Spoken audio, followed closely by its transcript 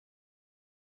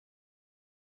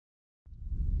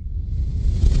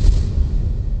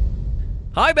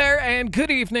Hi there and good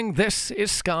evening. This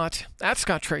is Scott at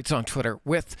Scott Trades on Twitter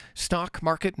with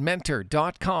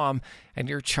StockMarketMentor.com and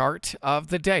your chart of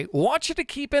the day. Want you to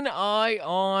keep an eye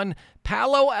on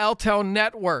Palo Alto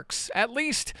Networks, at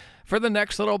least for the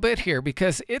next little bit here,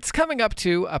 because it's coming up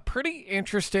to a pretty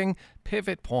interesting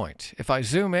pivot point. If I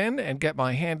zoom in and get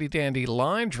my handy dandy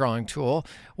line drawing tool,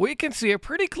 we can see a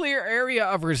pretty clear area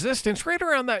of resistance right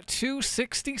around that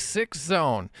 266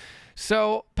 zone.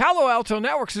 So Palo Alto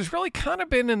Networks has really kind of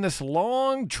been in this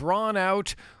long,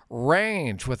 drawn-out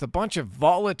range with a bunch of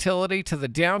volatility to the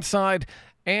downside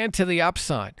and to the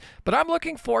upside. But I'm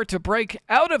looking forward to break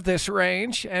out of this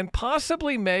range and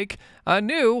possibly make a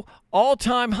new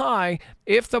all-time high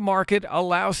if the market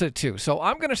allows it to. So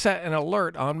I'm going to set an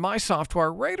alert on my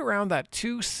software right around that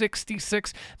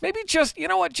 266, maybe just,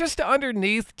 just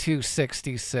underneath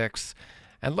 266,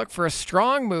 and look for a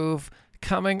strong move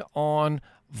coming on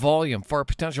volume for a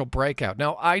potential breakout.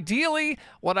 Now, ideally,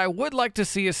 what I would like to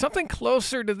see is something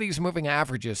closer to these moving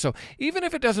averages. So even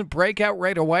if it doesn't break out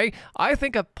right away, I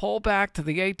think a pullback to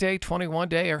the 8-day,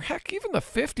 21-day, or heck, even the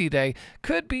 50-day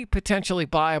could be potentially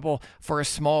viable for a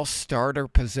small starter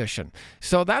position.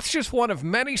 So that's just one of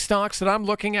many stocks that I'm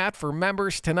looking at for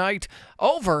members tonight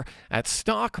over at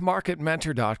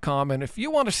StockMarketMentor.com. And if you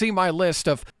want to see my list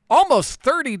of almost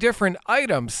 30 different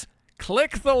items,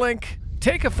 click the link,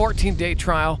 take a 14-day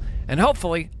trial, and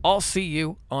hopefully I'll see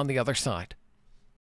you on the other side.